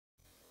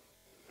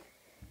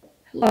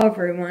Hello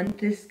everyone,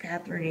 this is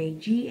Catherine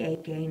A.G.,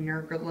 aka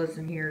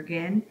Nerdgirlism here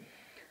again.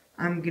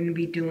 I'm going to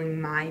be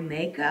doing my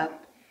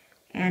makeup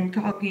and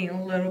talking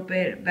a little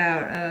bit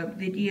about a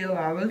video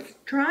I was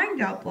trying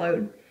to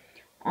upload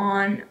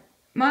on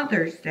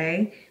Mother's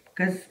Day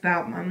because it's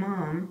about my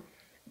mom.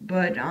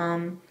 But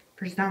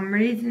for some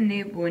reason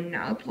it wouldn't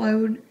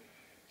upload.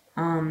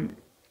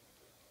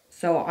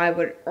 So I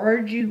would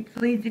urge you,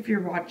 please, if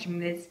you're watching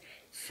this,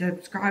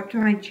 subscribe to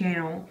my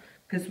channel,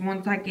 because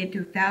once I get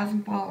to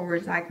 1,000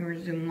 followers, I can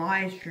resume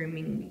live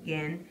streaming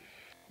again.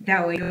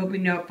 That way you'll be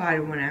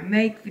notified when I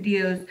make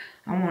videos.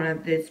 I won't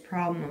have this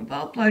problem of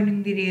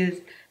uploading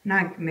videos, and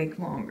I can make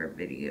longer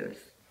videos.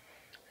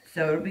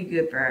 So it'll be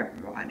good for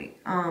everybody.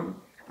 I'm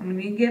going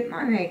to get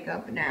my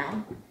makeup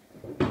now.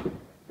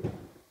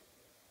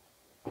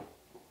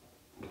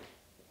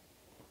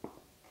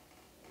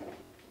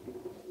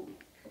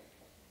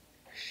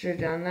 Should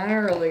have done that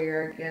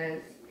earlier, I guess,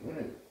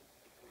 but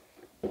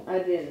I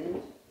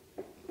didn't.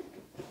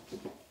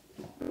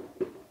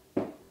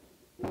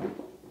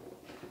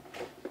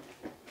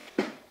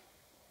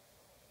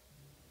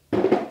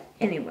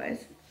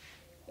 Anyways,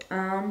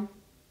 so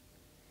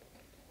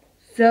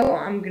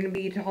I'm going to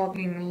be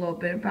talking a little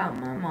bit about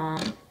my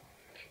mom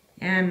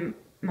and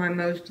my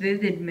most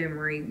vivid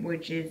memory,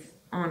 which is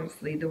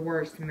honestly the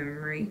worst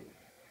memory.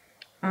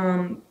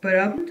 But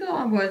up until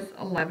I was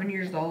 11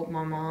 years old,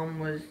 my mom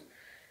was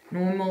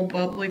normal,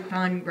 bubbly,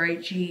 fun,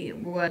 great. She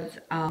was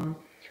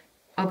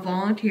a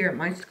volunteer at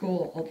my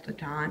school all the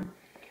time.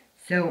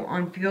 So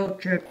on field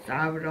trips,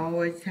 I would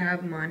always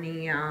have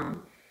money.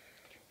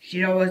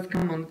 She'd always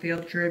come on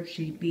field trips.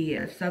 She'd be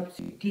a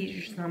substitute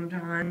teacher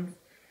sometimes.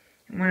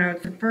 And when I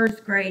was in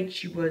first grade,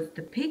 she was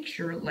the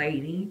picture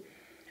lady,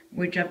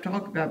 which I've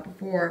talked about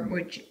before,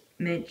 which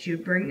meant she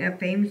would bring a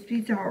famous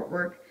piece of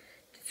artwork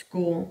to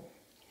school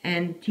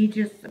and teach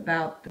us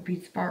about the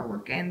piece of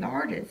artwork and the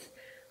artist,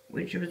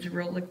 which was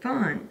really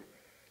fun.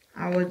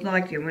 I always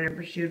liked it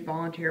whenever she would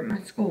volunteer at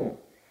my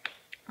school.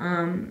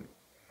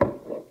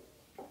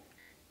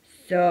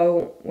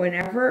 So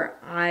whenever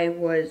I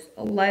was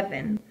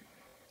 11,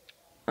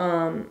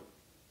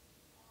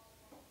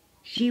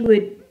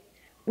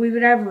 we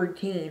would have a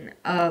routine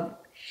of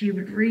she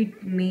would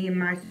read me and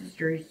my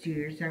sister, who's 2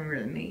 years younger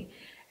than me,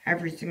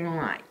 every single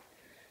night.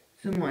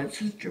 So my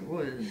sister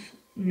was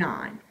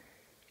 9.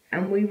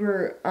 And we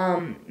were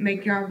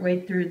making our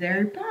way through the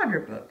Harry Potter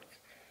books.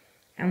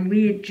 And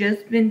we had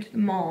just been to the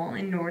mall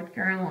in North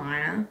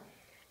Carolina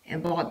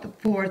and bought the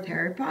 4th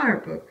Harry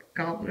Potter book,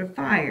 Goblet of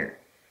Fire,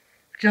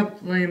 which up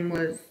to then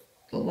was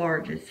the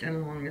largest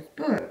and longest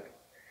book.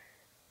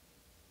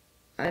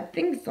 I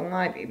think so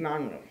might be, but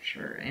I'm not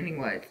sure.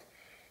 Anyways,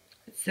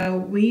 so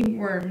we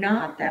were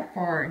not that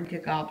far into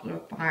Goblet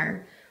of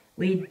Fire.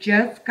 We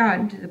just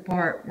gotten to the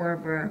part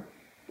where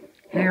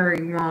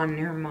Harry, Ron, and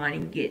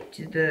Hermione get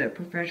to the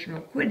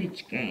professional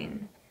Quidditch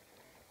game.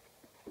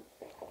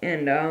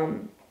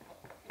 And,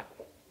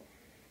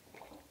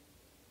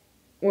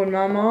 when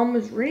my mom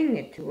was reading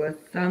it to us,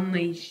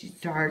 suddenly she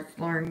started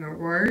slurring her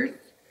words.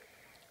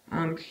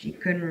 She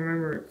couldn't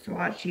remember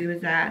what she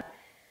was at.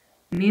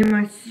 Me and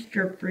my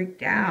sister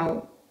freaked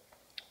out.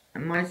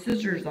 And my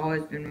sister's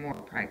always been more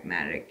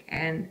pragmatic.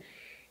 And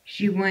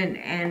she went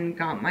and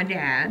got my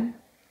dad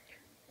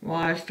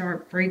while I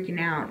started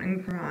freaking out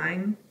and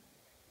crying.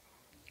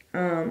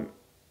 And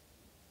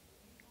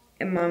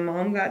my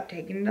mom got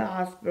taken to the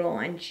hospital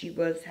and she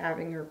was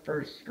having her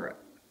first stroke,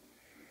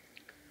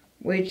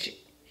 which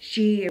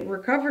she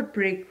recovered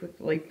pretty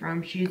quickly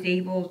from. She was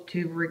able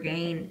to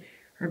regain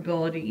her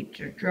ability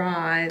to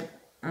drive.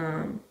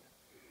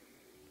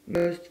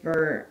 Most of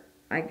her,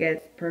 I guess,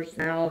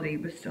 personality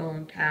was still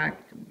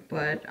intact,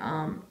 but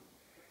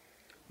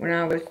when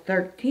I was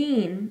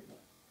 13,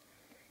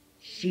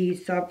 she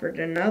suffered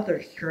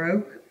another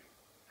stroke,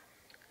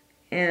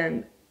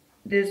 and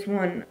this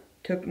one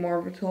took more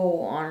of a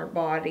toll on her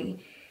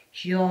body.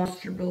 She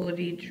lost her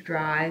ability to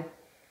drive,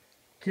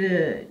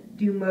 to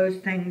do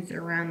most things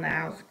around the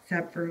house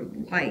except for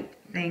light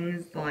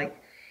things,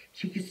 like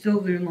she could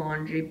still do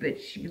laundry, but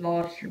she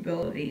lost her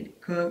ability to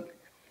cook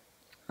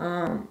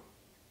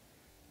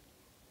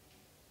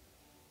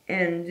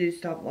and do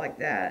stuff like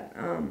that.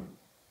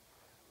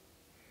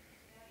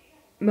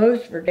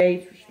 Most of her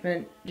days were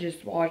spent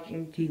just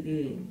watching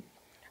TV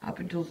up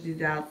until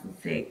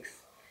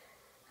 2006.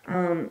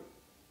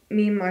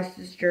 Me and my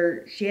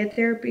sister, she had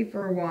therapy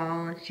for a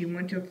while, and she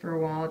went to it for a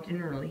while. It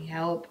didn't really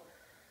help.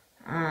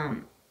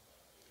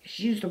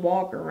 She used to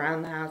walk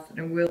around the house in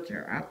a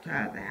wheelchair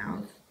outside of the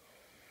house.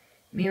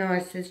 Me and my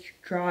sister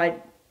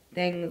tried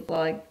things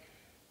like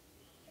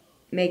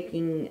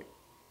making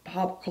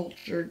pop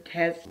culture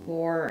tests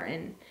for her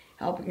and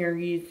helping her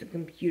use the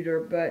computer,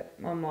 but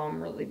my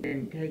mom really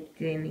didn't take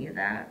to any of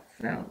that.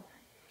 So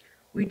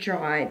we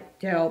tried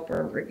to help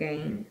her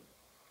regain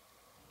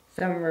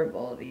some of her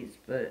abilities,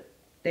 but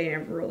they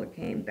never really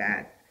came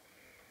back.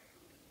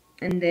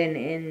 And then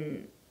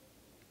in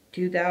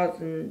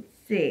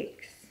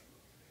 2006,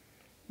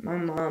 my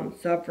mom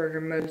suffered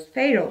her most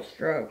fatal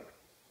stroke.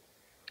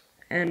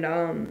 And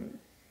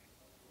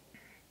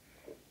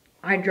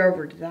I drove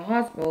her to the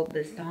hospital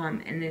this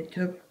time, and it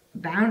took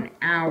about an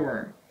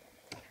hour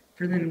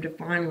for them to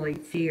finally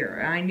see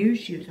her. I knew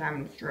she was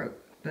having a stroke,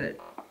 but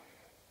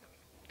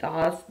the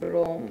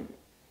hospital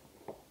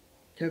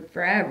took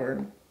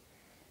forever,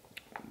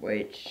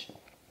 which,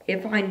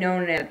 if I'd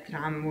known it at the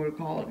time, I would have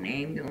called an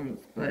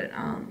ambulance, but,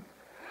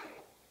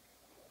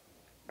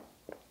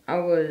 I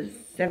was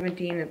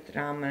 17 at the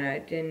time, and I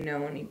didn't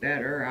know any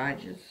better. I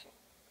just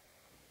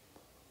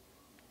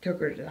took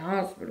her to the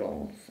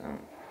hospital, so,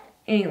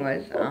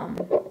 anyways,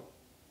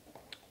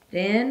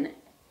 then,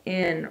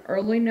 in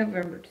early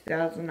November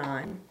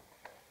 2009,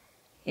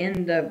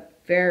 in the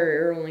very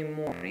early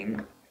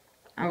morning,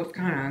 I was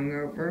kind of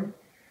hungover.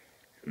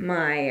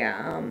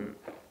 My,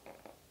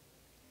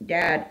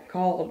 dad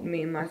called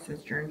me and my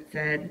sister and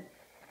said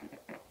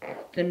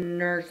the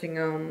nursing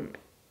home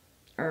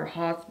or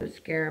hospice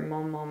care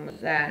my mom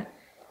was at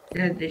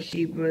said that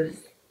she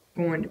was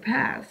going to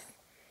pass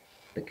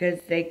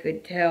because they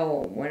could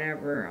tell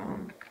whenever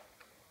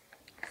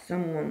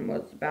someone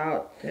was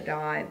about to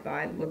die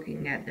by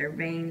looking at their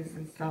veins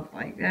and stuff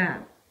like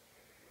that.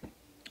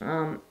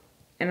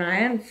 And I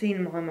hadn't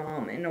seen my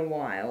mom in a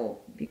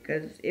while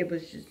because it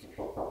was just...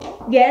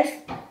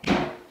 Yes?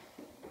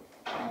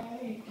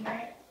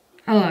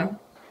 Hello.